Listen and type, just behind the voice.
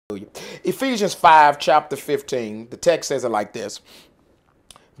Ephesians 5, chapter 15, the text says it like this.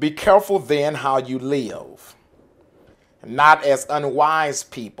 Be careful then how you live, not as unwise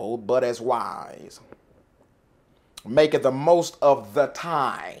people, but as wise, making the most of the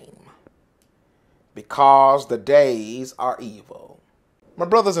time, because the days are evil. My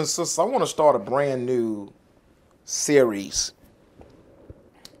brothers and sisters, I want to start a brand new series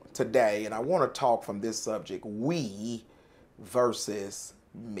today, and I want to talk from this subject, we versus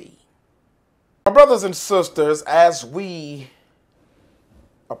me. My brothers and sisters, as we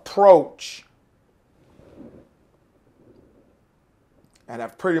approach and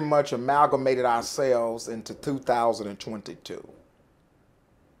have pretty much amalgamated ourselves into 2022,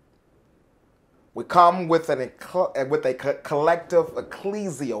 we come with a collective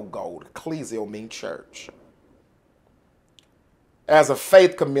ecclesial goal. Ecclesial means church. As a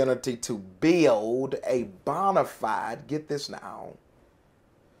faith community to build a bona fide, get this now,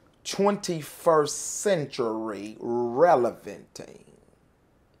 21st century relevant team.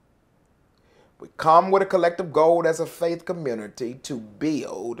 We come with a collective goal as a faith community to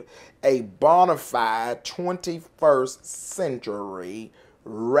build a bona fide 21st century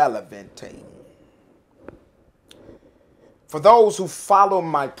relevant team. For those who follow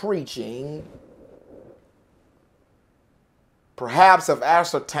my preaching, perhaps have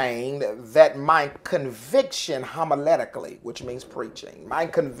ascertained that my conviction homiletically, which means preaching, my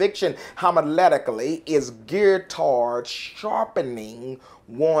conviction homiletically is geared towards sharpening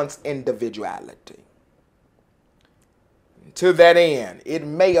one's individuality. To that end, it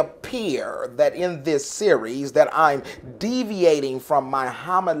may appear that in this series that I'm deviating from my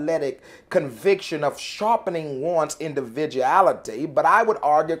homiletic conviction of sharpening one's individuality, but I would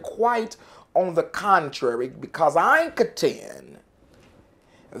argue quite on the contrary, because I contend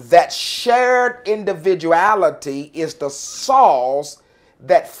that shared individuality is the sauce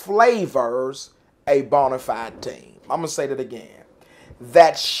that flavors a bona fide team. I'm going to say that again.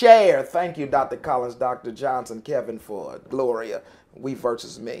 That shared, thank you, Dr. Collins, Dr. Johnson, Kevin Ford, Gloria, we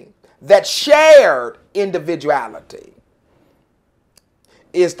versus me. That shared individuality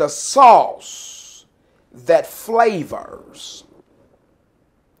is the sauce that flavors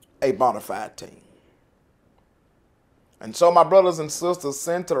a bona fide team. And so, my brothers and sisters,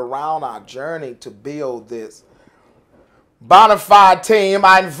 centered around our journey to build this bona fide team,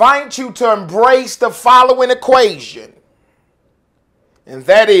 I invite you to embrace the following equation. And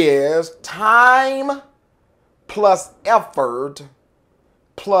that is time plus effort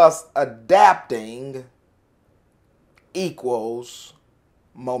plus adapting equals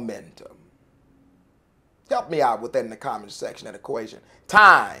momentum. Help me out with that in the comment section, that equation.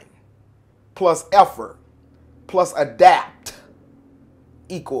 Time plus effort plus adapt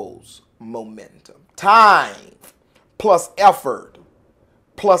equals momentum. Time plus effort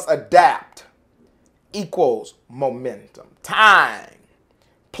plus adapt equals momentum. Time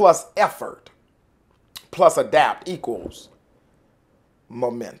plus effort plus adapt equals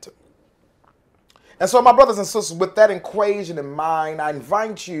momentum. And so, my brothers and sisters, with that equation in mind, I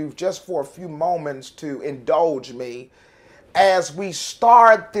invite you just for a few moments to indulge me as we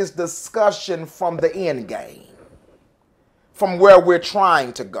start this discussion from the end game, from where we're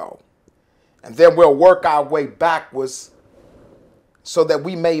trying to go. And then we'll work our way backwards so that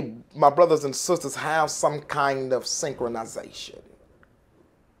we may, my brothers and sisters, have some kind of synchronization.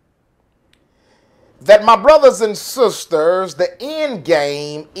 That, my brothers and sisters, the end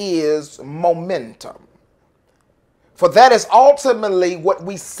game is momentum. For that is ultimately what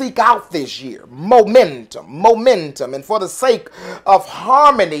we seek out this year. Momentum, momentum. And for the sake of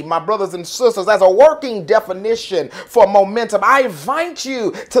harmony, my brothers and sisters, as a working definition for momentum, I invite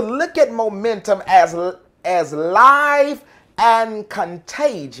you to look at momentum as live and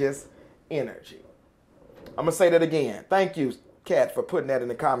contagious energy. I'm going to say that again. Thank you, Kat, for putting that in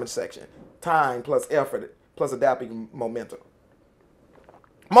the comment section. Time plus effort plus adapting momentum.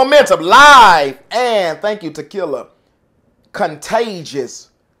 Momentum, live, and thank you, Tequila, contagious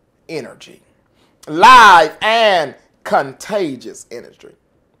energy. Live and contagious energy.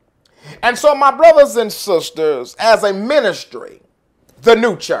 And so, my brothers and sisters, as a ministry, the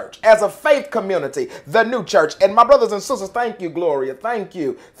new church, as a faith community, the new church, and my brothers and sisters, thank you, Gloria, thank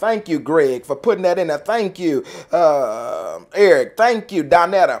you, Greg, for putting that in there, thank you, Eric, thank you,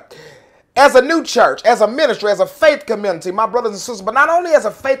 Donetta. As a new church, as a ministry, as a faith community, my brothers and sisters, but not only as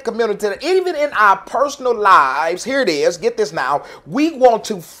a faith community, even in our personal lives, here it is, get this now, we want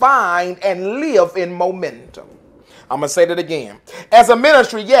to find and live in momentum. I'm going to say that again. As a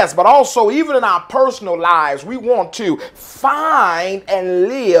ministry, yes, but also even in our personal lives, we want to find and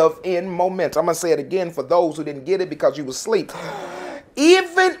live in momentum. I'm going to say it again for those who didn't get it because you were asleep.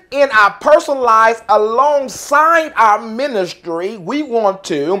 even in our personal lives, alongside our ministry, we want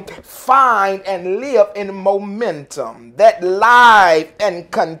to find and live in momentum, that live and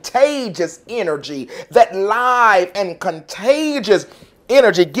contagious energy, that live and contagious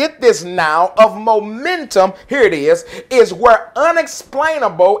energy. Get this now, of momentum. Here it is where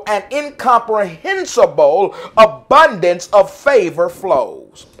unexplainable and incomprehensible abundance of favor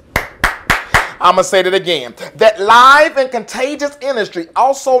flows. I'm going to say that again. That live and contagious energy,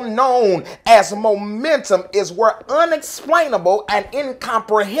 also known as momentum, is where unexplainable and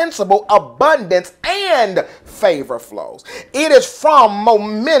incomprehensible abundance and favor flows. It is from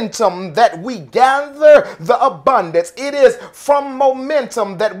momentum that we gather the abundance. It is from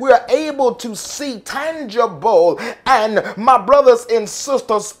momentum that we're able to see tangible and, my brothers and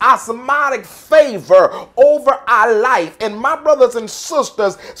sisters, osmotic favor over our life. And my brothers and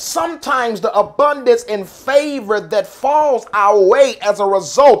sisters, sometimes the abundance and favor that falls our way as a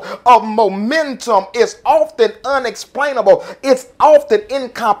result of momentum is often unexplainable. It's often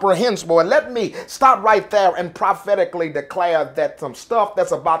incomprehensible. And let me stop right there and prophetically declare that some stuff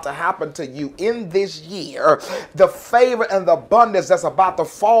that's about to happen to you in this year, the favor and the abundance that's about to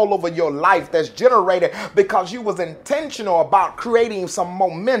fall over your life, that's generated because you was intentional about creating some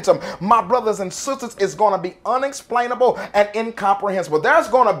momentum, my brothers and sisters, is going to be unexplainable and incomprehensible. There's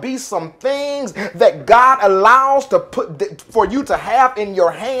going to be some things that God allows to put for you to have in your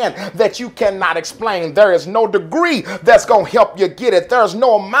hand that you cannot explain. There is no degree that's going to help you get it. There's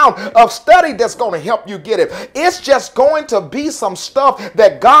no amount of study that's going to help you get it. It's just going to be some stuff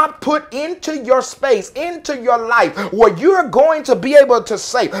that God put into your space, into your life, where you're going to be able to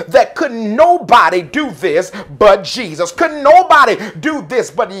say that couldn't nobody do this but Jesus. Couldn't nobody do this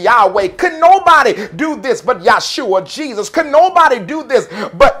but Yahweh. Couldn't nobody do this but Yeshua, Jesus. Couldn't nobody do this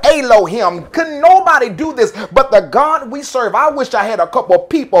but Elohim. Couldn't nobody do this but the God we serve. I wish I had a couple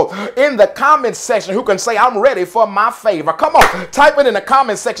people in the comment section who can say, I'm ready for my favor. Come on, type it in the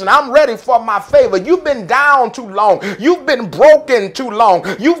comment section. I'm ready for my favor. You've been down too long. You've been broken too long.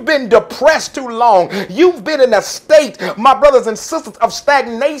 You've been depressed too long. You've been in a state, my brothers and sisters, of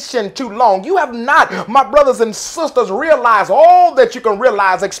stagnation too long. You have not, my brothers and sisters, realized all that you can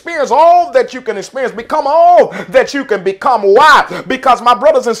realize, experience all that you can experience, become all that you can become. Why? Because, my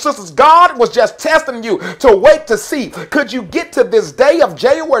brothers and sisters, God was just testing you to wait to see, could you get to this day of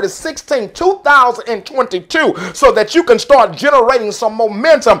January 16, 2022, so that you can start generating some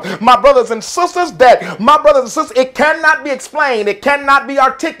momentum, my brothers and sisters, that, my brothers and sisters, it cannot be explained, it cannot be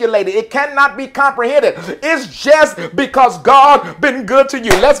articulated, it cannot be comprehended. It's just because God been good to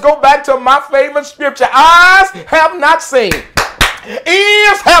you. Let's go back to my favorite scripture. Eyes have not seen,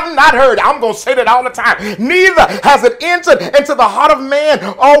 ears have not heard. I'm going to say that all the time. Neither has it entered into the heart of man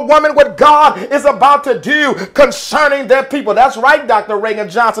or woman what God is about to do concerning their people. That's right, Dr. Reagan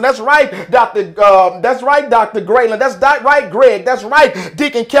Johnson. That's right, Dr. Grayland. That's right, Greg. That's right,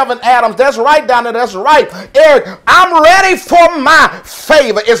 Deacon Kevin Adams. That's right, Donna. That's right, Eric. I'm ready for my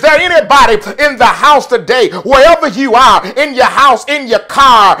favor. Is there anybody in the house today, wherever you are, in your house, in your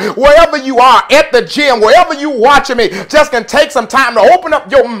car, wherever you are, at the gym, wherever you watching me, just can take some time to open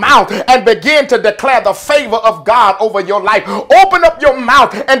up your mouth and begin to declare the favor of God over your life. Open up your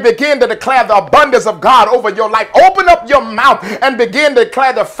mouth and begin to declare the abundance of God over your life. Open up your mouth and begin to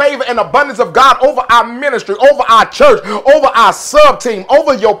declare the favor and abundance of God over our ministry, over our church, over our sub team,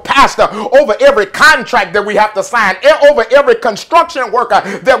 over your pastor, over every contract that we have to sign, over every construction worker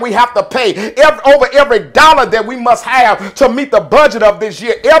that we have to pay, over every dollar that we must have to meet the budget of this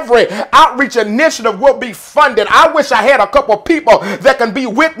year. Every outreach initiative will be funded. I wish I had a couple people that can be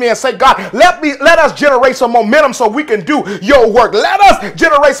with me and say, God, let us generate some momentum so we can do your work. Let us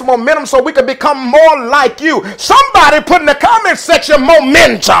generate some momentum so we can become more like you. Somebody put in the comment section,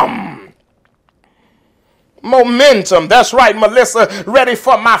 momentum. Momentum. That's right, Melissa. Ready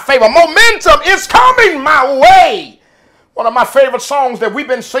for my favor. Momentum is coming my way. One of my favorite songs that we've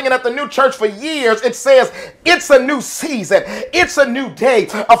been singing at the new church for years, it says, it's a new season. It's a new day.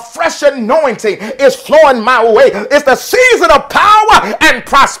 A fresh anointing is flowing my way. It's the season of power and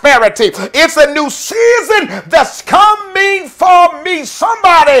prosperity. It's a new season that's coming for me.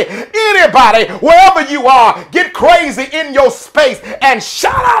 Somebody, anybody, wherever you are, get crazy in your space and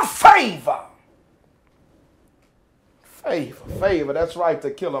shout out favor. Favor. That's right,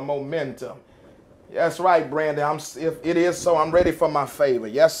 to kill a momentum. That's right, Brandon. If it is so, I'm ready for my favor.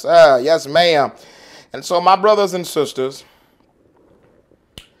 Yes, sir. Yes, ma'am. And so, my brothers and sisters,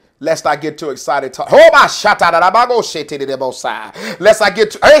 Lest I get too excited. Oh, my shatarabago shitty the bosai. Lest I get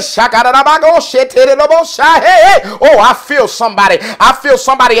too. Hey, shakarabago shitty the bosai. Hey, hey. Oh, I feel somebody. I feel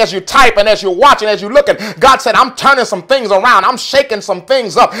somebody as you type and as you're watching, as you're looking. God said, I'm turning some things around. I'm shaking some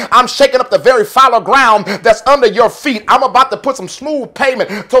things up. I'm shaking up the very fallow ground that's under your feet. I'm about to put some smooth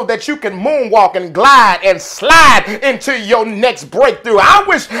pavement so that you can moonwalk and glide and slide into your next breakthrough. I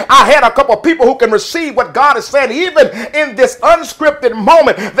wish I had a couple of people who can receive what God is saying, even in this unscripted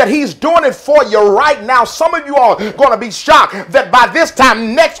moment, that He's doing it for you right now. Some of you are going to be shocked that by this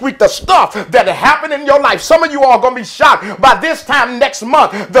time next week, the stuff that happened in your life, some of you are going to be shocked by this time next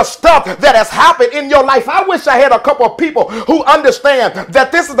month, the stuff that has happened in your life. I wish I had a couple of people who understand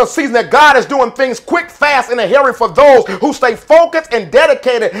that this is the season that God is doing things quick, fast, and in a hurry for those who stay focused and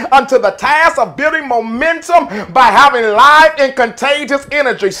dedicated unto the task of building momentum by having live and contagious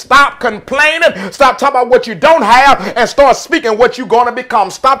energy. Stop complaining. Stop talking about what you don't have and start speaking what you're going to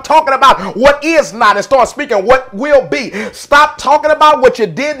become. Stop talking about what is not and start speaking what will be. Stop talking about what you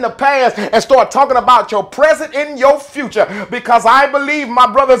did in the past and start talking about your present and your future. Because I believe,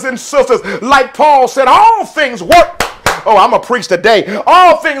 my brothers and sisters, like Paul said, all things work. Oh, I'm going to preach today.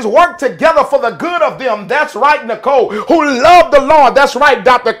 All things work together for the good of them. That's right, Nicole, who love the Lord. That's right,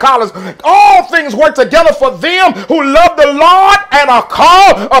 Dr. Collins. All things work together for them who love the Lord and are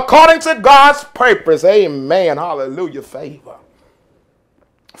called according to God's purpose. Amen. Hallelujah. Favor.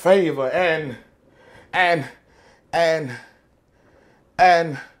 Favor. And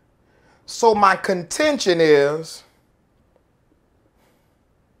so my contention is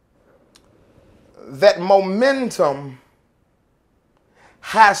that momentum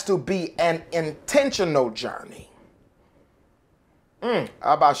has to be an intentional journey.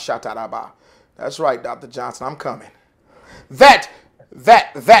 That's right, Dr. Johnson, I'm coming. That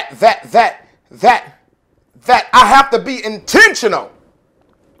I have to be intentional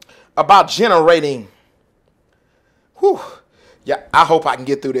about generating. Yeah, I hope I can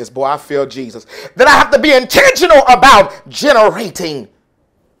get through this, boy. I feel Jesus. That I have to be intentional about generating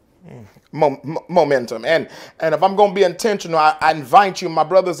momentum. And if I'm going to be intentional, I invite you, my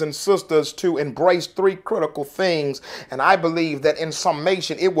brothers and sisters, to embrace three critical things. And I believe that in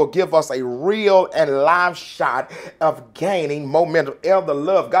summation, it will give us a real and live shot of gaining momentum. Elder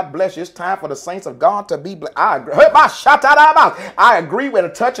Love, God bless you. It's time for the saints of God to be blessed. I agree with a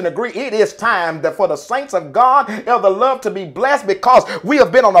touch and agree. It is time for the saints of God, Elder Love, to be blessed, because we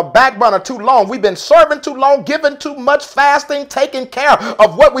have been on a back burner too long. We've been serving too long, giving too much, fasting, taking care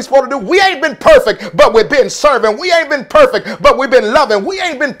of what we're supposed to do. We ain't been perfect, but we've been serving. We ain't been perfect, but we've been loving. We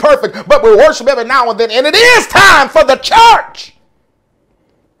ain't been perfect, but we worship every now and then. And it is time for the church.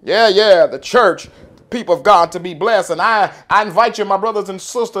 The church, the people of God, to be blessed. And I invite you, my brothers and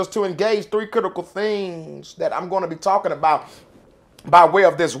sisters, to engage three critical things that I'm going to be talking about by way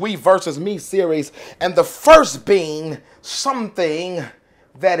of this We versus Me series. And the first being something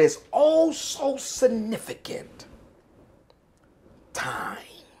that is oh so significant: time.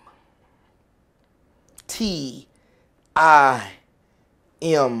 T-I-M-E.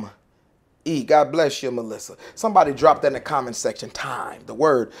 God bless you, Melissa. Somebody drop that in the comment section. Time. The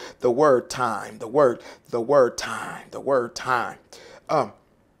word time. The word time. The word time.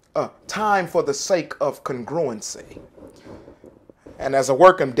 Time for the sake of congruency. And as a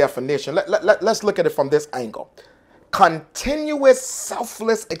working definition, let's look at it from this angle. Continuous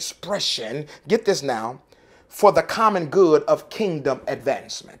selfless expression, get this now, for the common good of kingdom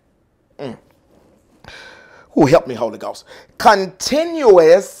advancement. Who help me, Holy Ghost?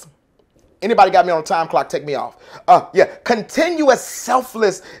 Continuous. Anybody got me on a time clock? Take me off. Continuous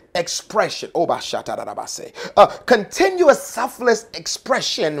selfless expression. Continuous selfless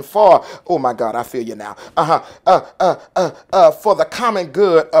expression for, oh my God, I feel you now. For the common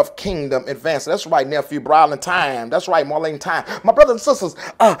good of kingdom advancement. That's right, nephew, Brylan. Time. That's right, Marlene. Time. My brothers and sisters,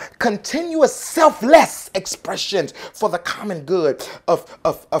 continuous selfless expressions for the common good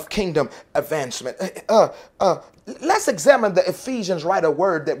of kingdom advancement. Let's examine the Ephesians writer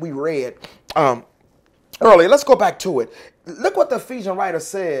word that we read earlier. Let's go back to it. Look what the Ephesian writer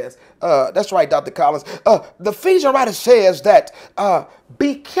says. That's right, Dr. Collins. The Ephesian writer says that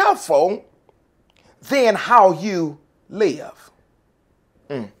be careful then how you live.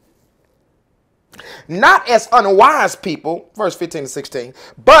 Not as unwise people, verse 15 to 16,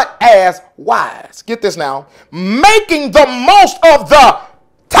 but as wise. Get this now. Making the most of the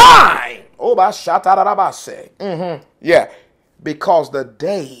time. Because the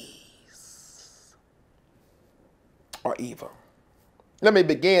days are evil. Let me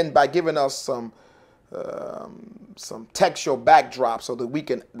begin by giving us some some textual backdrop so that we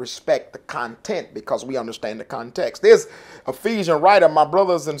can respect the content because we understand the context. This Ephesian writer, my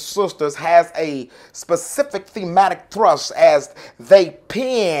brothers and sisters, has a specific thematic thrust as they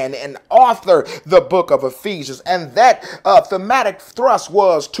pen and author the book of Ephesians. And that thematic thrust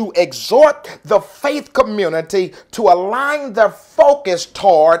was to exhort the faith community to align their focus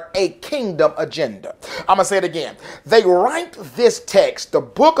toward a kingdom agenda. I'm going to say it again. They write this text, the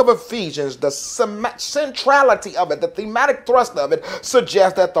book of Ephesians, the centrality of it, the thematic thrust of it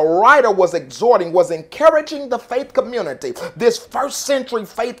suggests that the writer was exhorting, was encouraging the faith community, this first century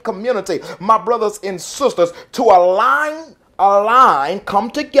faith community, my brothers and sisters, to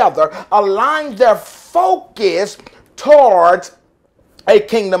come together, align their focus towards a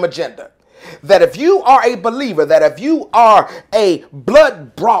kingdom agenda. That if you are a believer, that if you are a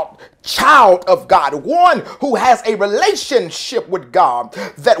blood-brought child of God, one who has a relationship with God,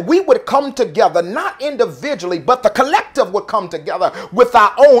 that we would come together, not individually, but the collective would come together with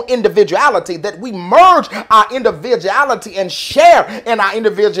our own individuality, that we merge our individuality and share in our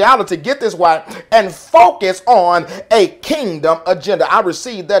individuality, get this right, and focus on a kingdom agenda. I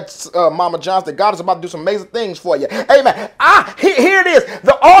received that, Mama Johnson. God is about to do some amazing things for you. Amen. Here it is.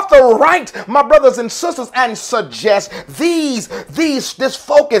 The author writes, my brothers and sisters, and suggests this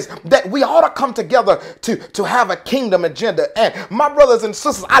focus that we ought to come together to have a kingdom agenda. And my brothers and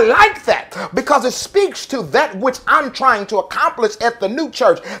sisters, I like that because it speaks to that which I'm trying to accomplish at the new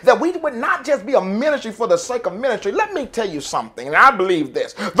church, that we would not just be a ministry for the sake of ministry. Let me tell you something, and I believe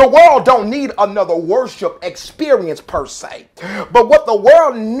this. The world don't need another worship experience per se, but what the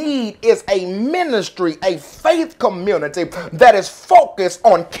world need is a ministry, a faith community that is focused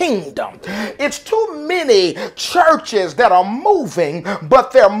on kingdom. It's too many churches that are moving,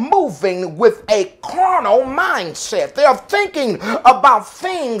 but they're moving with a carnal mindset. They're thinking about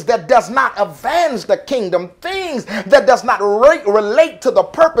things that does not advance the kingdom, things that does not relate to the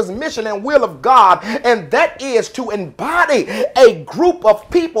purpose, mission, and will of God, and that is to embody a group of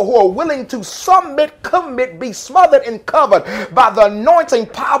people who are willing to submit, commit, be smothered and covered by the anointing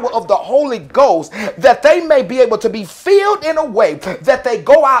power of the Holy Ghost, that they may be able to be filled in a way that they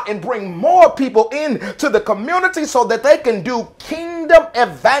go out and bring more people into the community so that they can do kingdom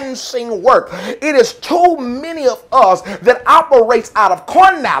advancing work. It is too many of us that operates out of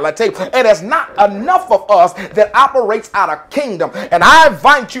carnality, and it's not enough of us that operates out of kingdom. And I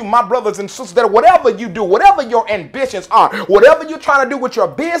invite you, my brothers and sisters, that whatever you do, whatever your ambitions are, whatever you're trying to do with your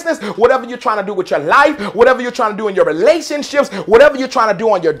business, whatever you're trying to do with your life, whatever you're trying to do in your relationships, whatever you're trying to do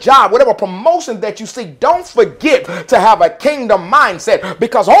on your job, whatever promotion that you see, don't forget to have a kingdom mindset,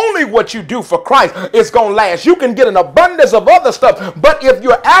 because only what you do for Christ is going to last. You can get an abundance of other stuff, but if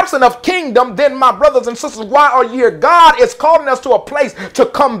you're absent of kingdom, then my brothers and sisters, why are you here? God is calling us to a place to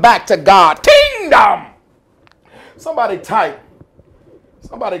come back to God. Kingdom. Somebody type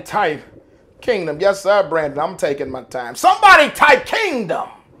kingdom. Yes, sir, Brandon. I'm taking my time. Somebody type kingdom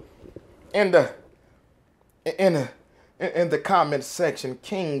in the comment section.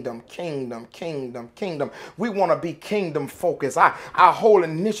 Kingdom, kingdom, kingdom, kingdom. We want to be kingdom focused. Our whole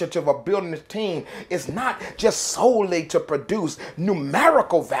initiative of building this team is not just solely to produce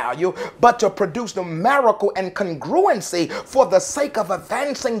numerical value, but to produce numerical and congruency for the sake of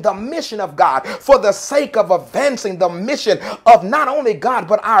advancing the mission of God, for the sake of advancing the mission of not only God,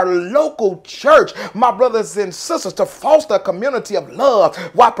 but our local church, my brothers and sisters, to foster a community of love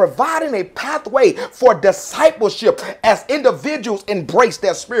while providing a pathway for discipleship as individuals embrace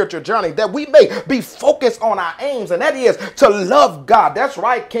their spiritual journey, that we may be focused on our aims, and that is to love God. That's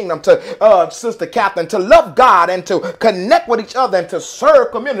right, kingdom, to Sister Catherine, to love God and to connect with each other and to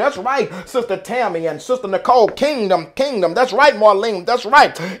serve community. That's right, Sister Tammy and Sister Nicole. Kingdom, kingdom. That's right, Marlene. That's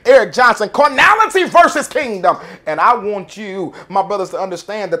right, Eric Johnson. Carnality versus kingdom. And I want you, my brothers, to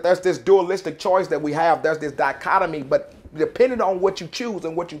understand that there's this dualistic choice that we have. There's this dichotomy, but depending on what you choose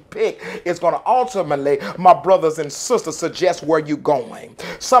and what you pick, it's going to ultimately, my brothers and sisters, suggest where you're going.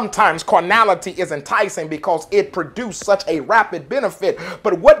 Sometimes carnality is enticing because it produced such a rapid benefit.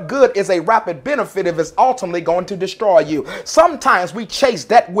 But what good is a rapid benefit if it's ultimately going to destroy you? Sometimes we chase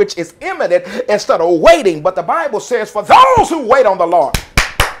that which is imminent instead of waiting. But the Bible says, for those who wait on the Lord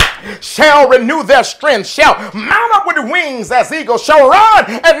shall renew their strength, shall mount up with wings as eagles, shall run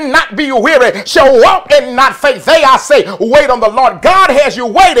and not be weary, shall walk and not faint. They, I say, wait on the Lord. God has you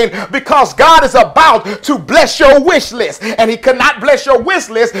waiting because God is about to bless your wish list, and he could not bless your wish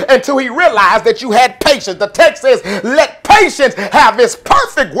list until he realized that you had patience. The text says, let patience have its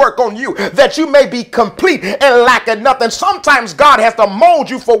perfect work on you, that you may be complete and lacking nothing. Sometimes God has to mold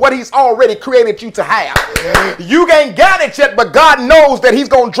you for what he's already created you to have. You ain't got it yet, but God knows that he's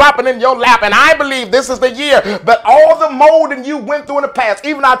going to drop dropping in your lap. And I believe this is the year that all the molding you went through in the past,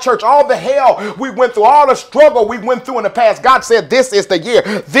 even our church, all the hell we went through, all the struggle we went through in the past, God said this is the year.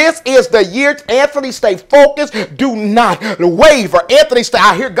 This is the year. Anthony, stay focused. Do not waver. Anthony,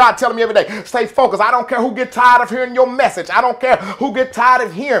 I hear God telling me every day, stay focused. I don't care who get tired of hearing your message. I don't care who get tired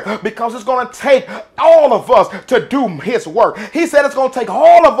of hearing, because it's going to take all of us to do his work. He said it's going to take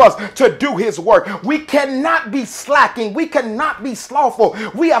all of us to do his work. We cannot be slacking. We cannot be slothful.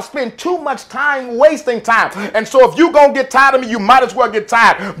 We have spent too much time wasting time. And so if you're going to get tired of me, you might as well get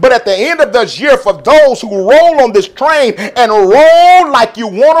tired. But at the end of this year, for those who roll on this train and roll like you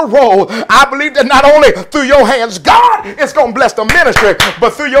want to roll, I believe that not only through your hands, God is going to bless the ministry,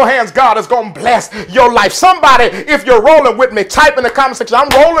 but through your hands, God is going to bless your life. Somebody, if you're rolling with me, type in the comment section, I'm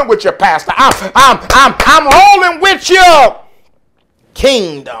rolling with you, Pastor. I'm rolling with you.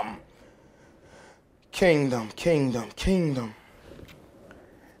 Kingdom. Kingdom, kingdom, kingdom.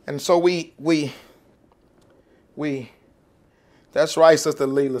 And so we that's right, Sister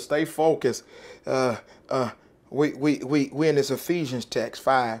Leela, stay focused. We in this Ephesians text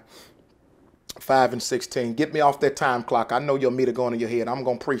 5 and 16. Get me off that time clock. I know your meter going in your head. I'm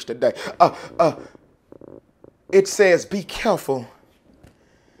going to preach today. It says, be careful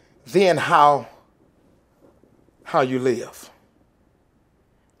then how you live.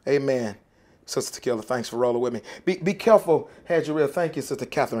 Amen. Sister Tequila, thanks for rolling with me. Be careful, Hadjaril. Thank you, Sister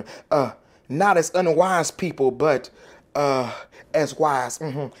Catherine. Not as unwise people, but as wise.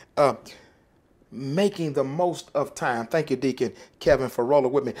 Making the most of time. Thank you, Deacon Kevin, for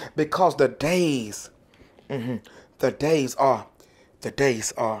rolling with me. Because the days are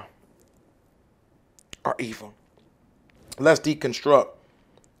evil. Let's deconstruct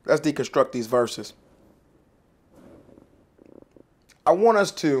these verses. I want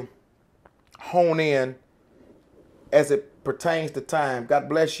us to hone in as it pertains to time. God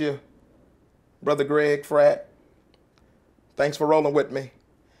bless you, Brother Greg Fratt. Thanks for rolling with me.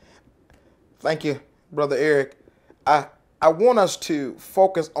 Thank you, Brother Eric. I want us to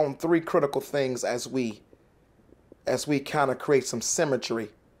focus on three critical things as we kind of create some symmetry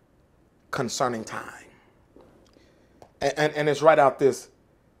concerning time. And it's right out this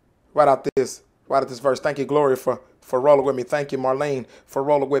verse. Thank you, Gloria, for rolling with me. Thank you, Marlene, for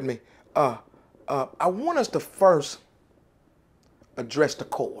rolling with me. I want us to first address the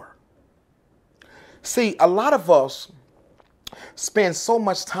core. See, a lot of us spend so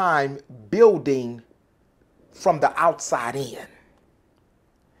much time building from the outside in.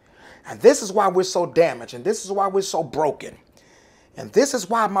 And this is why we're so damaged, and this is why we're so broken. And this is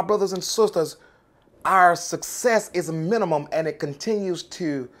why, my brothers and sisters, our success is minimum, and it continues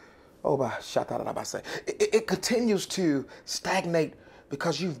to, it continues to stagnate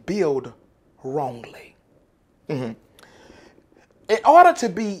because you've built wrongly. In order to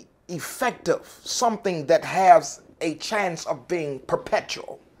be effective, something that has a chance of being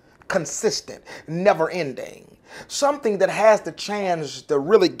perpetual, consistent, never ending, something that has the chance to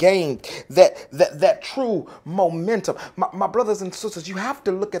really gain that true momentum. My brothers and sisters, you have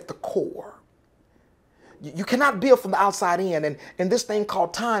to look at the core. You cannot build from the outside in. And in this thing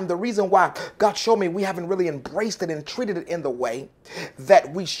called time, the reason why God showed me we haven't really embraced it and treated it in the way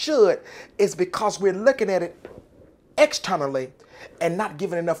that we should is because we're looking at it externally and not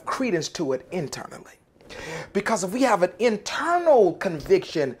giving enough credence to it internally. Because if we have an internal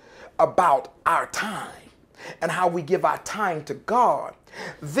conviction about our time and how we give our time to God,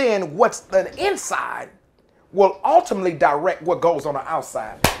 then what's on the inside will ultimately direct what goes on the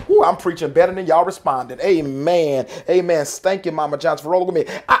outside. Ooh, I'm preaching better than y'all responded. Amen. Amen. Thank you, Mama Johnson, for rolling with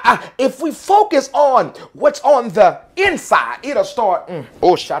me. If we focus on what's on the inside, it'll start,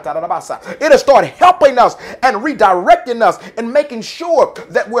 it'll start helping us and redirecting us and making sure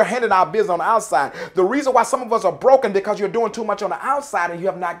that we're handling our business on the outside. The reason why some of us are broken because you're doing too much on the outside and you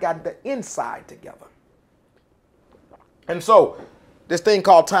have not gotten the inside together. And so this thing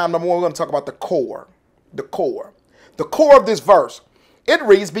called time, number one, we're going to talk about the core. The core of this verse. It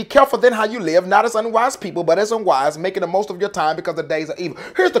reads, be careful then how you live, not as unwise people, but as unwise, making the most of your time because the days are evil.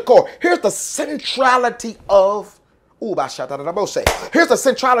 Here's the core. Here's the centrality of, here's the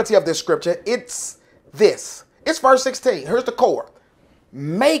centrality of this scripture. It's this. It's verse 16. Here's the core.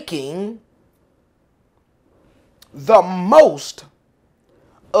 Making the most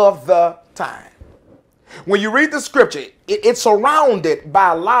of the time. When you read the scripture, it's surrounded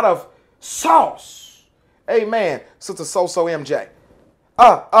by a lot of sauce. Amen. Sister So-So MJ.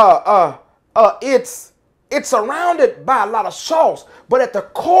 It's surrounded by a lot of sauce, but at the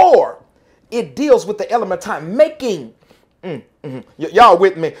core, it deals with the element of time. Making, y'all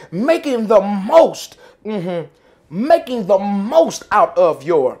with me? Making the most making the most out of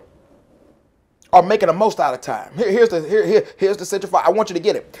your, or making the most out of time. Here's the central. I want you to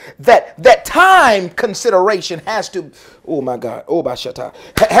get it. That time consideration has to, oh my God, oh my shata,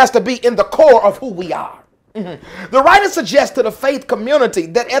 has to be in the core of who we are. The writer suggests to the faith community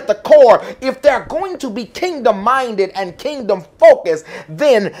that at the core, if they're going to be kingdom-minded and kingdom-focused,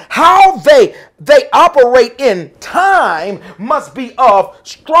 then how they operate in time must be of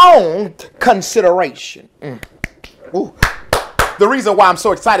strong consideration. Ooh. The reason why I'm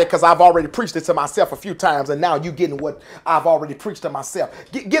so excited, because I've already preached it to myself a few times, and now you're getting what I've already preached to myself.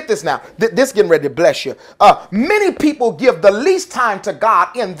 Get this now. This getting ready to bless you. Many people give the least time to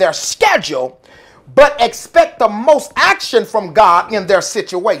God in their schedule, but expect the most action from God in their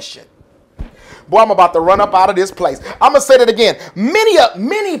situation. Boy, I'm about to run up out of this place. I'm going to say that again.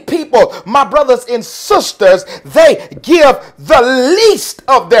 Many people, my brothers and sisters, they give the least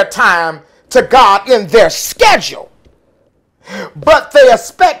of their time to God in their schedule, but they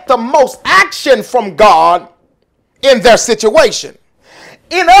expect the most action from God in their situation.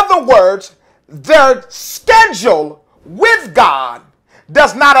 In other words, their schedule with God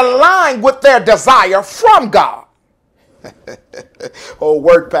does not align with their desire from God. Oh,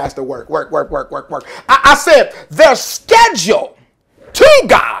 work, Pastor, work. I said their schedule to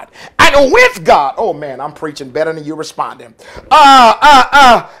God and with God. Oh man, I'm preaching better than you responding.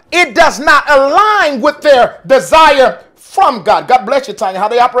 It does not align with their desire from God. God bless you, Tanya. How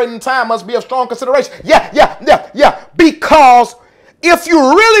they operate in time must be a strong consideration. Yeah. Because if you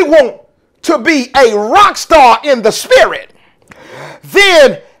really want to be a rock star in the spirit,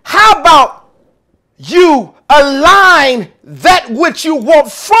 then how about you align that which you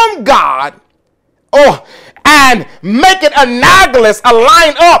want from God, and make it analogous,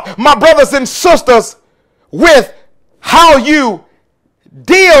 align up, my brothers and sisters, with how you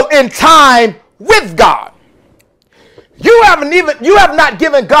deal in time with God. You have not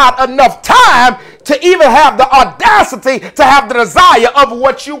given God enough time to even have the audacity to have the desire of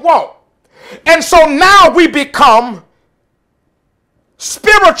what you want. And so now we become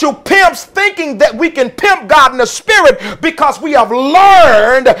spiritual pimps, thinking that we can pimp God in the spirit because we have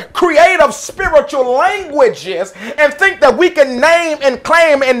learned creative spiritual languages and think that we can name and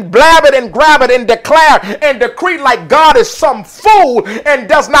claim and blab it and grab it and declare and decree like God is some fool and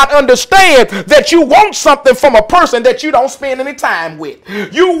does not understand that you want something from a person that you don't spend any time with.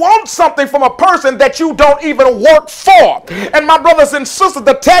 You want something from a person that you don't even work for. And my brothers and sisters,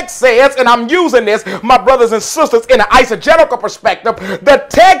 the text says, and I'm using this, my brothers and sisters, in an eisegetical perspective, the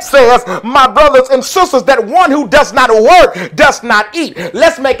text says, my brothers and sisters, that one who does not work does not eat.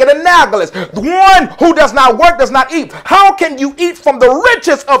 Let's make it analogous. One who does not work does not eat. How can you eat from the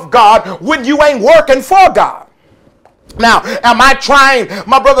riches of God when you ain't working for God? Now, am I trying,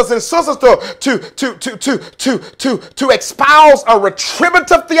 my brothers and sisters, to espouse a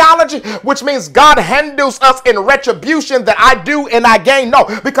retributive theology, which means God handles us in retribution that I do and I gain? No,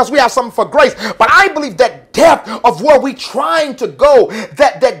 because we have something for grace. But I believe that depth of where we trying to go,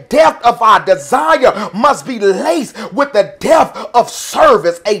 that the depth of our desire must be laced with the depth of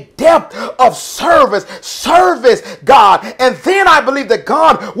service, a depth of service, God. And then I believe that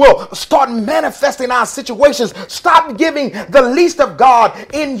God will start manifesting our situations. Stop giving the least of God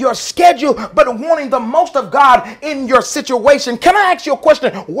in your schedule, but wanting the most of God in your situation. Can I ask you a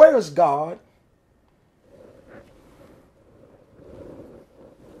question? Where is God?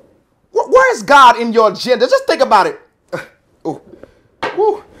 Where is God in your agenda? Just think about it.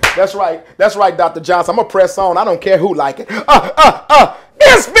 That's right. That's right, Dr. Johnson. I'm going to press on. I don't care who like it.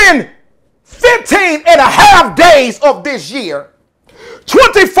 It's been 15 and a half days of this year.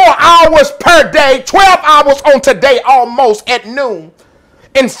 24 hours per day, 12 hours on today, almost at noon,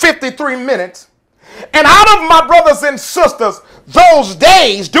 in 53 minutes. And out of my brothers and sisters, those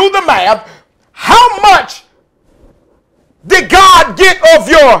days, do the math, how much did God get of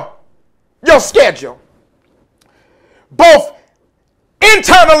your schedule? Both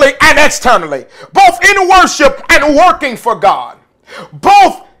internally and externally. Both in worship and working for God.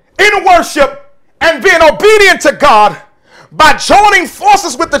 Both in worship and being obedient to God, by joining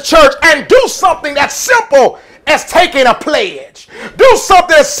forces with the church and do something as simple as taking a pledge. Do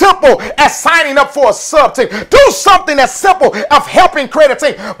something as simple as signing up for a sub team. Do something as simple of helping create a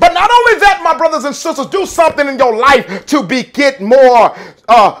team. But not only that, my brothers and sisters, do something in your life to get more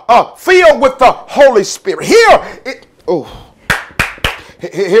filled with the Holy Spirit.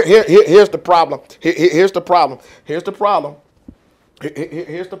 Here's the problem. Here's the problem.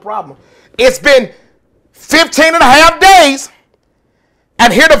 It's been 15 and a half days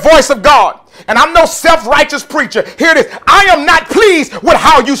and hear the voice of God. And I'm no self-righteous preacher. Here it is. I am not pleased with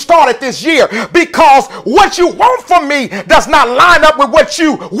how you started this year because what you want from me does not line up with what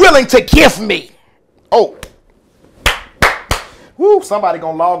you willing to give me. Oh. Woo, somebody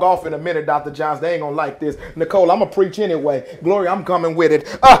gonna log off in a minute, Dr. Johns. They ain't gonna like this. Nicole, I'm gonna preach anyway. Gloria, I'm coming with it.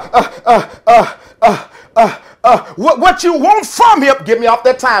 What you want from him, get me off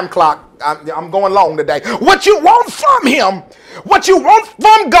that time clock. I'm going long today. What you want from him, what you want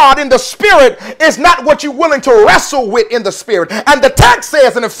from God in the spirit is not what you're willing to wrestle with in the spirit. And the text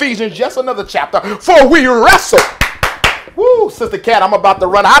says in Ephesians, just another chapter, for we wrestle. Woo, Sister Cat, I'm about to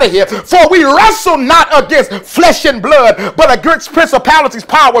run out of here. For we wrestle not against flesh and blood, but against principalities,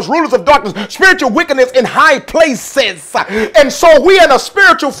 powers, rulers of darkness, spiritual wickedness in high places. And so we in a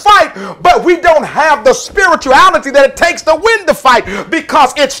spiritual fight, but we don't have the spirituality that it takes to win the fight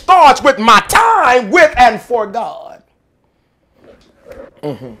because it starts with my time with and for God.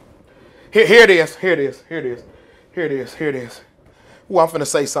 Here it is. Oh, I'm finna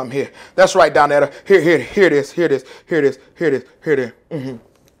say something here. That's right down there. Here it is.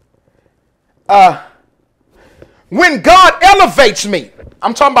 When God elevates me,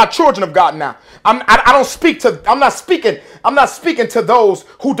 I'm talking about children of God now. I'm not speaking to those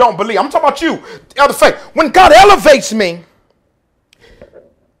who don't believe. I'm talking about you, elder faith. When God elevates me,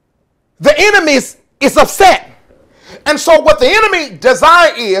 the enemy is upset. And so what the enemy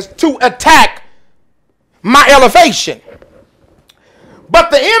desire is to attack my elevation. But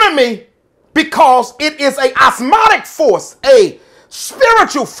the enemy, because it is an osmotic force, a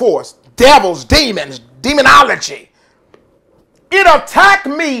spiritual force, devils, demons, demonology, it attacked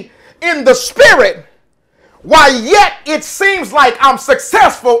me in the spirit, while yet it seems like I'm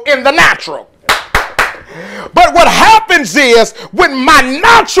successful in the natural. But what happens is when my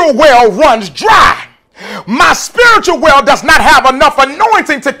natural well runs dry, my spiritual well does not have enough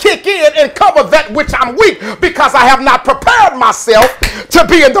anointing to kick in and cover that which I'm weak because I have not prepared myself to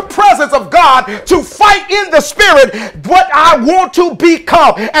be in the presence of God to fight in the spirit what I want to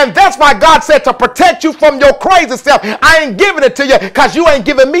become. And that's why God said to protect you from your crazy self. I ain't giving it to you because you ain't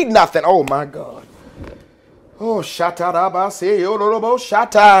giving me nothing. Oh my God. Oh, shata.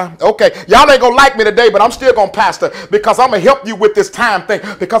 Okay, y'all ain't gonna like me today, but I'm still gonna pastor because I'm gonna help you with this time thing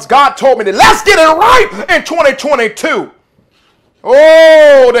because God told me that let's get it right in 2022.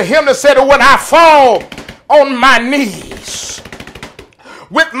 Oh, the hymn that said that when I fall on my knees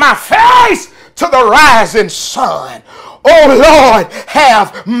with my face to the rising sun, oh Lord,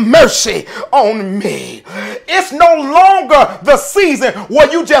 have mercy on me. It's no longer the season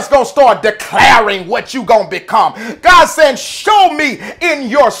where you just gonna start declaring what you gonna become. God saying, show me in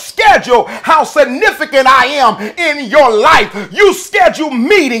your schedule how significant I am in your life. You schedule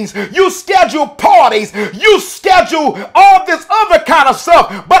meetings, you schedule parties, you schedule all this other kind of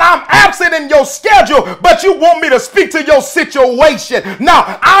stuff, but I'm absent in your schedule, but you want me to speak to your situation.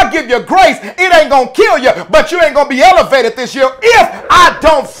 Now, I'll give you grace. It ain't gonna kill you, but you ain't gonna be elevated this year if I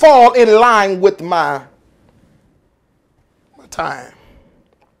don't fall in line with my time.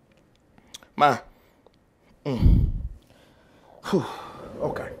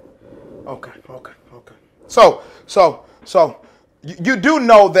 Okay. So you do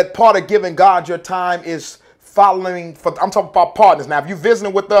know that part of giving God your time is following. I'm talking about partners now. If you're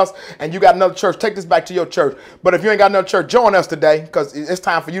visiting with us and you got another church, take this back to your church. But if you ain't got another church, join us today because it's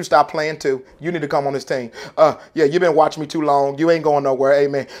time for you to stop playing too. You need to come on this team. Yeah, you've been watching me too long. You ain't going nowhere.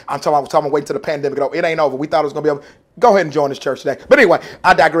 Amen. I'm talking waiting till the pandemic is over. It ain't over. We thought it was gonna be over. Go ahead and join this church today. But anyway,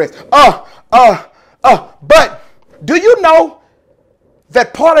 I digress. But do you know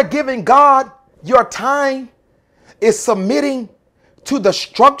that part of giving God your time is submitting to the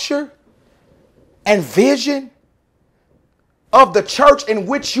structure and vision of the church in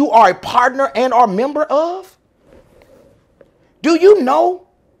which you are a partner and are member of? Do you know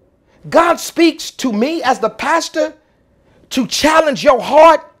God speaks to me as the pastor to challenge your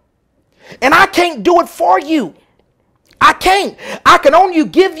heart, and I can't do it for you. I can't. I can only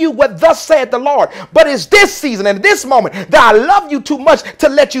give you what thus saith the Lord. But it's this season and this moment that I love you too much to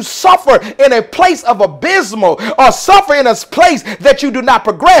let you suffer in a place of abysmal or suffer in a place that you do not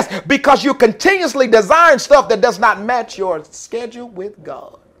progress because you continuously design stuff that does not match your schedule with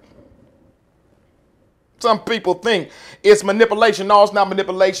God. Some people think it's manipulation. No, it's not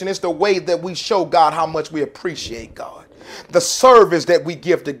manipulation. It's the way that we show God how much we appreciate God. The service that we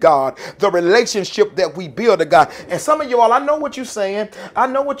give to God, the relationship that we build to God. And some of you all, I know what you're saying. I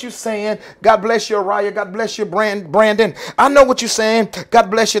know what you're saying. God bless you, Araya. God bless you, Brandon. I know what you're saying. God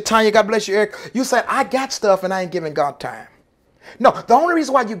bless you, Tanya. God bless you, Eric. You said, I got stuff and I ain't giving God time. No, the only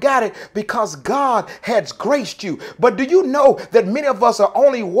reason why you got it because God has graced you. But do you know that many of us are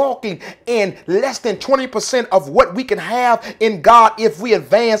only walking in less than 20% of what we can have in God if we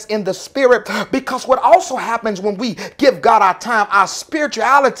advance in the spirit? Because what also happens when we give God our time, our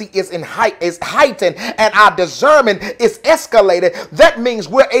spirituality is heightened and our discernment is escalated. That means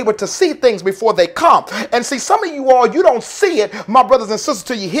we're able to see things before they come. And see, some of you all, you don't see it, my brothers and sisters,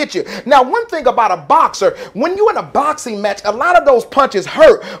 till you hit you. Now, one thing about a boxer, when you're in a boxing match, a lot of those punches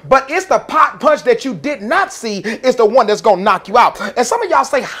hurt, but it's the punch that you did not see is the one that's gonna knock you out. And some of y'all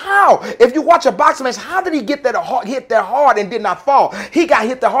say, how? If you watch a boxing match, how did he get that hit that hard and did not fall? He got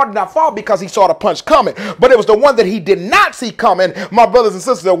hit that hard and not fall because he saw the punch coming. But it was the one that he did not see coming, my brothers and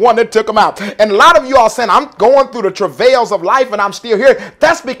sisters, the one that took him out. And a lot of you all saying, I'm going through the travails of life and I'm still here.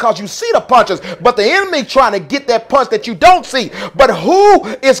 That's because you see the punches, but the enemy trying to get that punch that you don't see. But who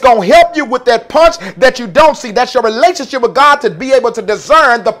is going to help you with that punch that you don't see? That's your relationship with God, to be able to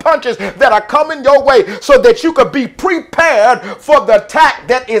discern the punches that are coming your way so that you could be prepared for the attack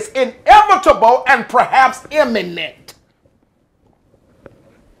that is inevitable and perhaps imminent.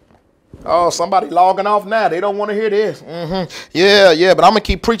 Oh, somebody logging off now. They don't want to hear this. Yeah, but I'm going to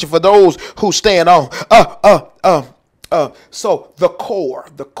keep preaching for those who stand on. So the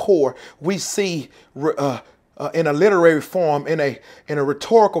core, we see in a literary form, in a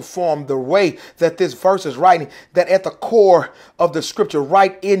rhetorical form, the way that this verse is writing, that at the core of the scripture,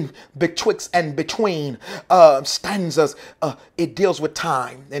 right in betwixt and between stanzas, it deals with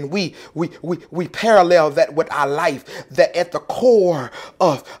time, and we parallel that with our life. That at the core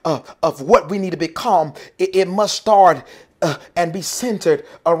of what we need to become, it must start and be centered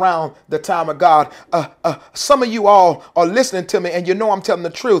around the time of God. Some of you all are listening to me and you know I'm telling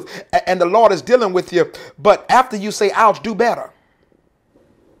the truth and the Lord is dealing with you. But after you say, ouch, do better.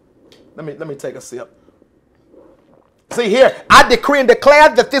 Let me take a sip. See here, I decree and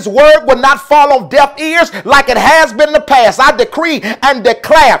declare that this word will not fall on deaf ears like it has been in the past. I decree and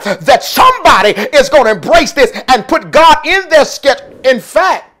declare that somebody is going to embrace this and put God in their schedule. In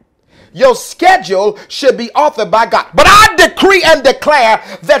fact, your schedule should be authored by God. But I decree and declare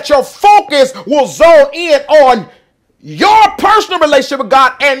that your focus will zone in on your personal relationship with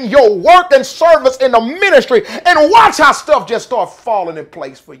God and your work and service in the ministry. And watch how stuff just start falling in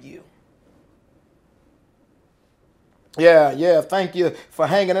place for you. Yeah. Thank you for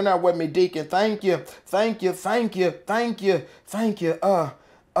hanging in there with me, Deacon. Thank you.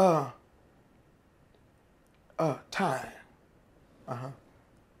 Time.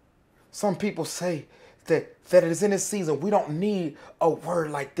 Some people say that it is in this season we don't need a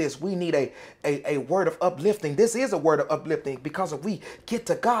word like this. We need a word of uplifting. This is a word of uplifting, because if we get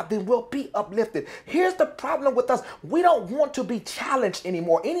to God, then we'll be uplifted. Here's the problem with us. We don't want to be challenged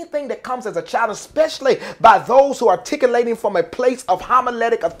anymore. Anything that comes as a challenge, especially by those who are articulating from a place of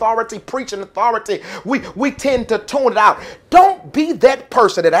homiletic authority, preaching authority, we tend to tune it out. Don't be that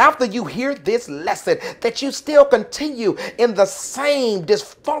person that after you hear this lesson, that you still continue in the same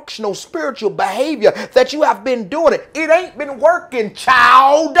dysfunctional spiritual behavior that you have been doing it. It ain't been working,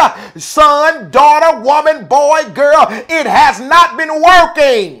 child, son, daughter, woman, boy, girl. It has not been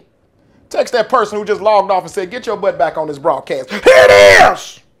working. Text that person who just logged off and said, get your butt back on this broadcast. Here it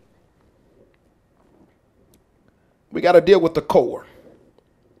is. We got to deal with the core.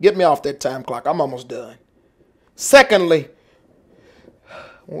 Get me off that time clock. I'm almost done. Secondly,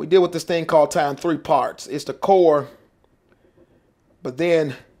 when we deal with this thing called time, 3 parts. It's the core, but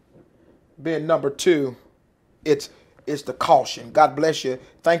then being number 2, it's the caution. God bless you.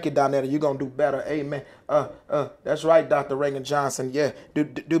 Thank you, Donetta. You're going to do better. Amen. That's right, Dr. Reagan Johnson. Yeah,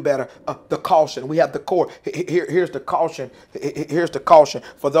 do better. The caution. We have the core. Here's the caution. Here's the caution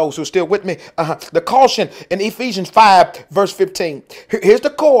for those who are still with me. The caution in Ephesians 5, verse 15. Here's the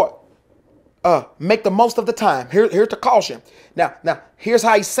core. Make the most of the time. Here's the caution. Now, here's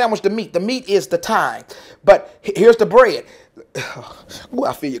how he sandwiched the meat. The meat is the time. But here's the bread. Oh,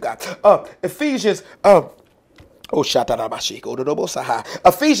 I feel you, God. Ephesians,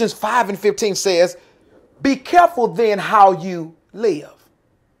 Ephesians 5 and 15 says, be careful then how you live.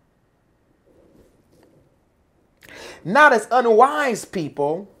 Not as unwise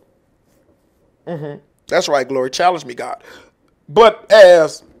people. That's right, Glory. Challenge me, God. But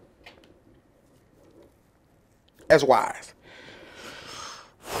as wise.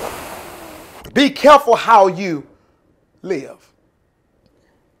 Be careful how you live.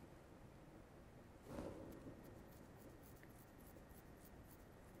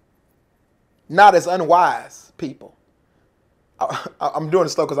 Not as unwise people. I'm doing it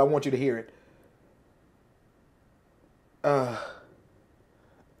slow because I want you to hear it. But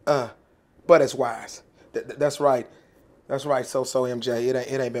as wise. That's right. That's right. So MJ,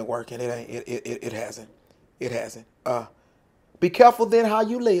 it ain't been working. It hasn't. It hasn't. Be careful then how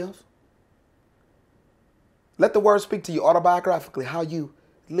you live. Let the word speak to you autobiographically how you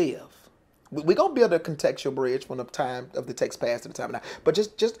live. We're gonna build a contextual bridge from the time of the text past to the time now. But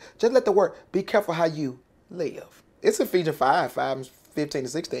just let the word be careful how you live. It's Ephesians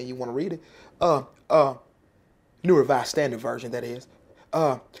 5:15-16. You want to read it? New Revised Standard Version, that is.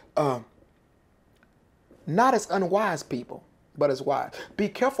 Not as unwise people, but as wise. Be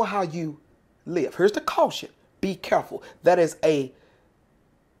careful how you live. Here's the caution. Be careful. That is a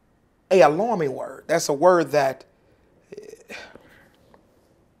alarming word. That's a word that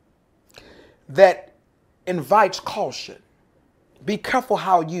invites caution. Be careful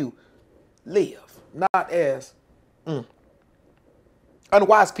how you live. Not as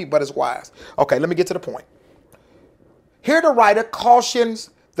unwise people, but as wise. Okay, let me get to the point. Here the writer cautions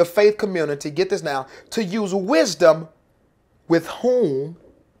the faith community, get this now, to use wisdom with whom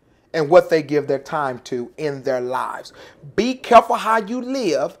and what they give their time to in their lives. Be careful how you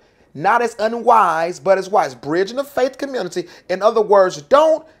live, not as unwise, but as wise. Bridging the faith community. In other words,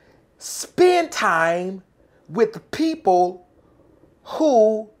 don't spend time with people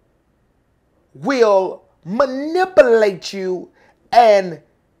who will manipulate you and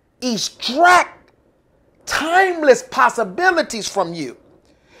extract timeless possibilities from you.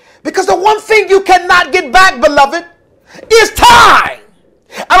 Because the one thing you cannot get back, beloved, is time.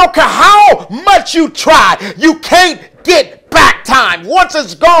 I don't care how much you try, you can't get back time. Once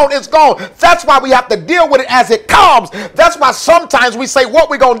it's gone, it's gone. That's why we have to deal with it as it comes. That's why sometimes we say what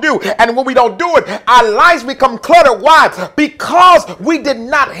we're going to do, and when we don't do it, our lives become cluttered. Why? Because we did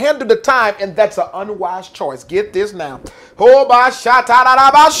not handle the time, and that's an unwise choice. Get this now. Get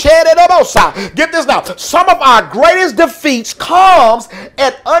this now. Some of our greatest defeats comes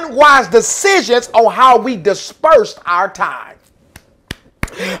at unwise decisions on how we dispersed our time.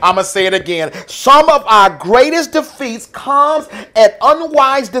 I'm going to say it again. Some of our greatest defeats comes at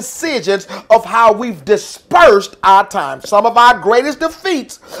unwise decisions of how we've dispersed our time. Some of our greatest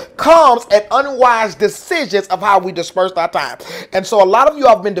defeats comes at unwise decisions of how we dispersed our time. And so a lot of you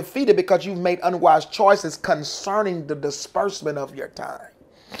have been defeated because you've made unwise choices concerning the disbursement of your time.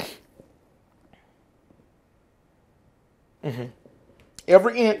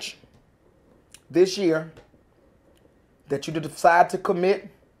 Every inch this year that you decide to commit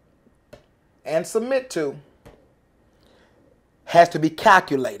and submit to has to be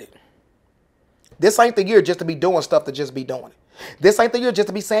calculated. This ain't the year just to be doing stuff to just be doing it. This ain't the year just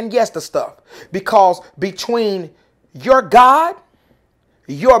to be saying yes to stuff. Because between your God,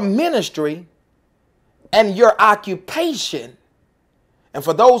 your ministry, and your occupation, and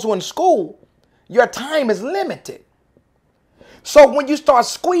for those who are in school, your time is limited. So when you start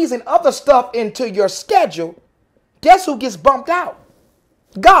squeezing other stuff into your schedule, guess who gets bumped out?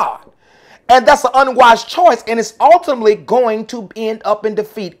 God. And that's an unwise choice, and it's ultimately going to end up in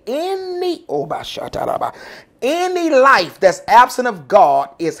defeat. Any life that's absent of God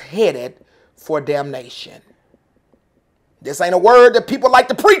is headed for damnation. This ain't a word that people like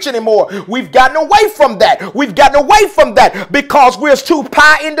to preach anymore. We've gotten away from that. We've gotten away from that because we're too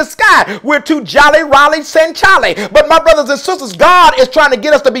pie in the sky. We're too jolly, raleigh, sanchale. But my brothers and sisters, God is trying to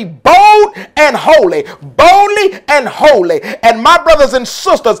get us to be bold and holy. Boldly and holy. And my brothers and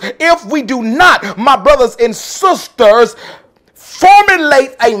sisters, if we do not, my brothers and sisters,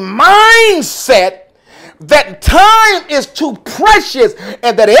 formulate a mindset that time is too precious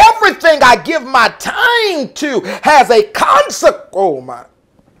and that everything I give my time to has a consequence. Oh my.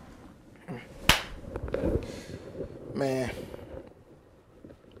 Man.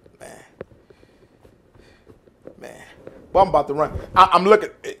 Well, I'm about to run. I'm looking,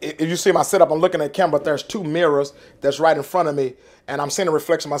 if you see my setup, I'm looking at camera, but there's two mirrors that's right in front of me, and I'm seeing a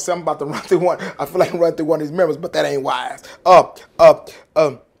reflection of myself. I'm about to run through one. I feel like I'm running through one of these mirrors, but that ain't wise.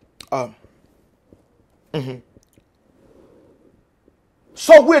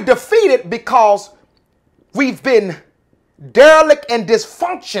 So we're defeated because we've been derelict and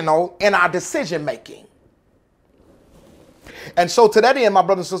dysfunctional in our decision making. And so to that end, my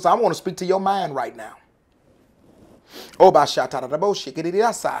brothers and sisters, I want to speak to your mind right now. Ooh, one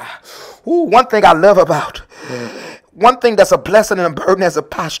thing I love about, one thing that's a blessing and a burden as a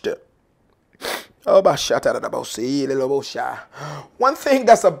pastor. One thing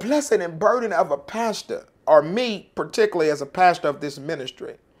that's a blessing and burden of a pastor, or me particularly as a pastor of this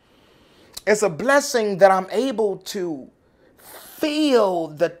ministry, it's a blessing that I'm able to feel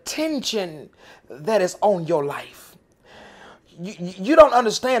the tension that is on your life. You don't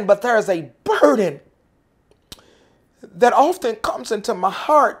understand, but there is a burden that often comes into my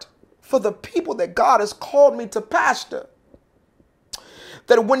heart for the people that God has called me to pastor.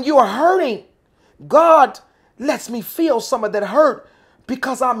 that when you are hurting, God lets me feel some of that hurt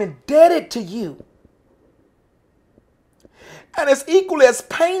because I'm indebted to you. And it's equally as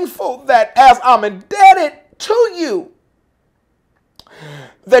painful that as I'm indebted to you,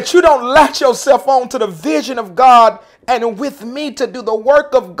 that you don't latch yourself on to the vision of God and with me to do the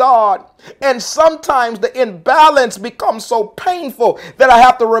work of God. And sometimes the imbalance becomes so painful that I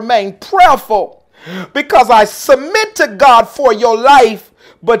have to remain prayerful because I submit to God for your life,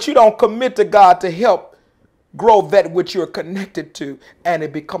 but you don't commit to God to help grow that which you're connected to, and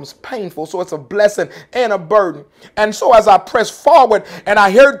it becomes painful. So it's a blessing and a burden. And so as I press forward, and I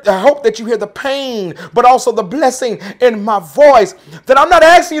hope that you hear the pain, but also the blessing in my voice, that I'm not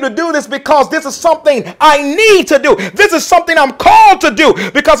asking you to do this because this is something I need to do. This is something I'm called to do,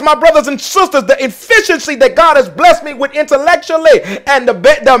 because my brothers and sisters, the efficiency that God has blessed me with intellectually and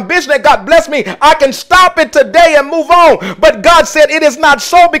the ambition that God blessed me, I can stop it today and move on. But God said it is not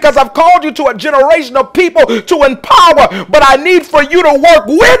so, because I've called you to a generation of people to empower, but I need for you to work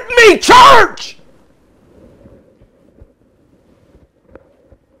with me, church.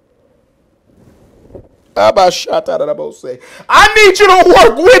 I need you to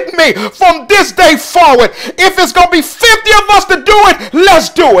work with me from this day forward. If it's going to be 50 of us to do it, let's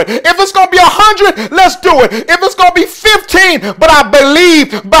do it. If it's going to be 100, let's do it. If it's going to be 15, but I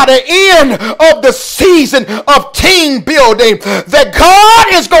believe by the end of the season of team building that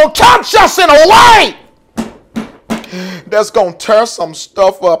God is going to touch us in a way that's going to tear some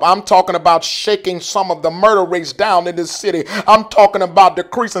stuff up. I'm talking about shaking some of the murder rates down in this city. I'm talking about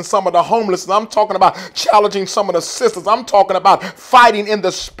decreasing some of the homelessness. I'm talking about challenging some of the systems. I'm talking about fighting in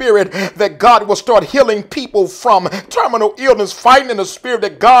the spirit that God will start healing people from terminal illness, fighting in the spirit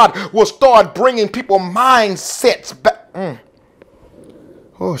that God will start bringing people mindsets back.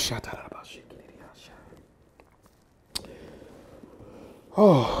 Oh, shut up.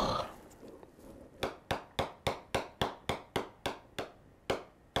 Oh.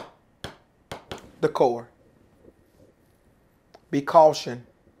 The core. Be cautious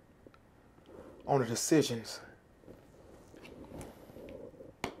on the decisions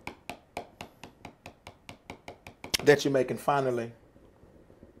that you're making. Finally,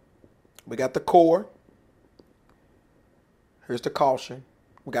 we got the core. Here's the caution.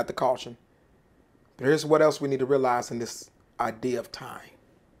 We got the caution. But here's what else we need to realize in this idea of time.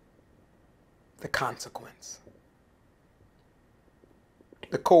 The consequence.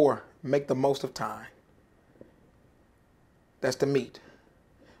 The core. Make the most of time. That's the meat.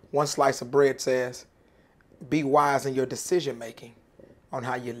 One slice of bread says, be wise in your decision making on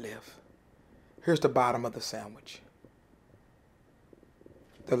how you live. Here's the bottom of the sandwich.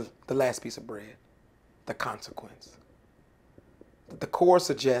 The last piece of bread. The consequence. The core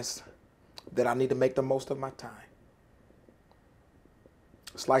suggests that I need to make the most of my time.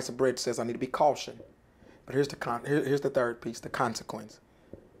 A slice of bread says I need to be cautious. But here's the third piece, the consequence.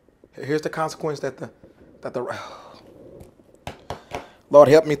 Here's the consequence that the Lord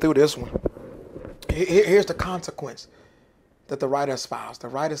help me through this one. Here's the consequence that the writer espoused. The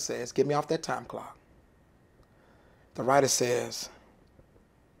writer says, get me off that time clock. The writer says,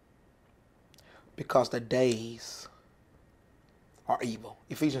 because the days are evil.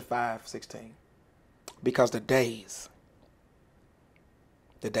 Ephesians 5:16. Because the days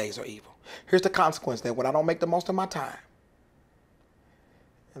are evil. Here's the consequence, that when I don't make the most of my time,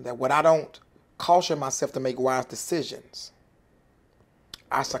 and that when I don't caution myself to make wise decisions,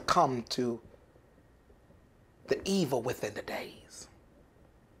 I succumb to the evil within the days.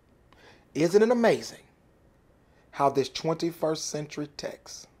 Isn't it amazing how this 21st century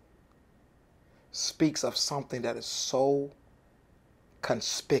text speaks of something that is so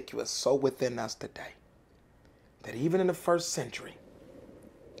conspicuous, so within us today, that even in the first century,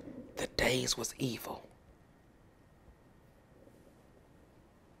 the days was evil.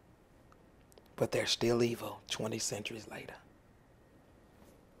 But they're still evil 20 centuries later.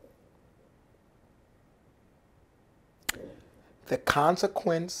 The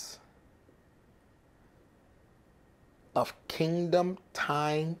consequence of kingdom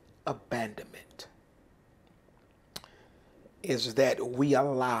time abandonment is that we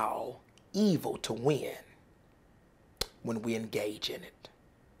allow evil to win when we engage in it.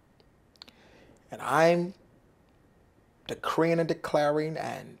 And I'm decreeing and declaring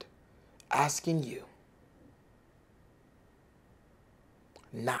and asking you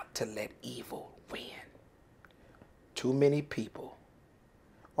not to let evil win. Too many people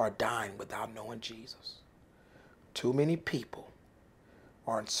are dying without knowing Jesus. Too many people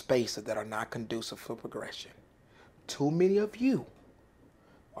are in spaces that are not conducive for progression. Too many of you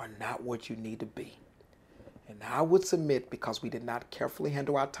are not what you need to be. And I would submit, because we did not carefully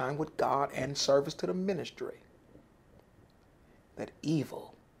handle our time with God and service to the ministry, that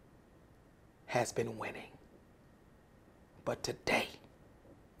evil has been winning. But today,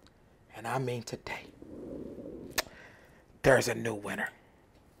 and I mean today, there's a new winner.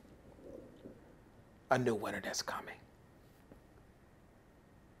 A new winner that's coming.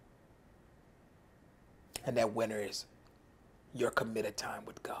 And that winner is your committed time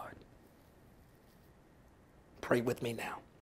with God. Pray with me now.